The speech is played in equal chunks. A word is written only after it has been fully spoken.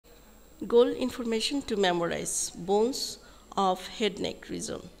Goal information to memorize. Bones of head-neck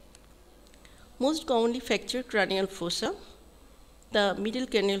region. Most commonly fractured cranial fossa. The middle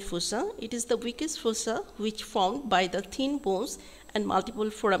cranial fossa. It is the weakest fossa which formed by the thin bones and multiple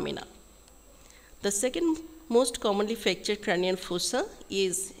foramina. The second most commonly fractured cranial fossa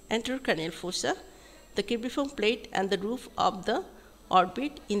is anterior cranial fossa, the cribriform plate and the roof of the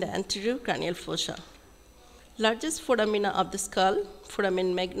orbit in the anterior cranial fossa. Largest foramina of the skull,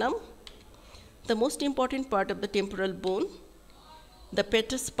 foramen magnum. The most important part of the temporal bone, the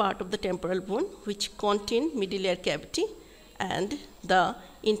petrous part of the temporal bone, which contain middle ear cavity and the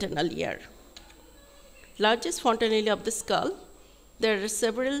internal ear. Largest fontanelle of the skull. There are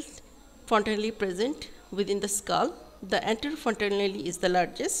several fontanelle present within the skull. The anterior fontanelle is the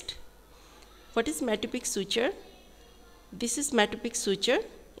largest. What is metopic suture? This is metopic suture.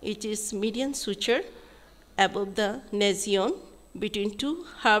 It is median suture above the nasion between two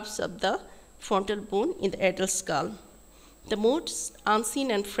halves of the frontal bone in the adult skull. The most unseen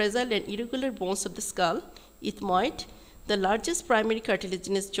and fragile and irregular bones of the skull, ethmoid. The largest primary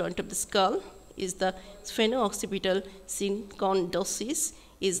cartilaginous joint of the skull is the spheno-occipital syncondosis,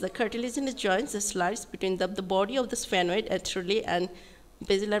 is the cartilaginous joint that lies between the body of the sphenoid anteriorly and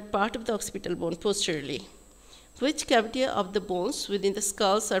basilar part of the occipital bone posteriorly. Which cavity of the bones within the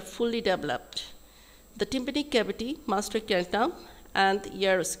skulls are fully developed? The tympanic cavity, mastoid and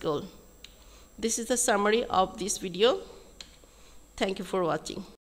ear skull. This is the summary of this video. Thank you for watching.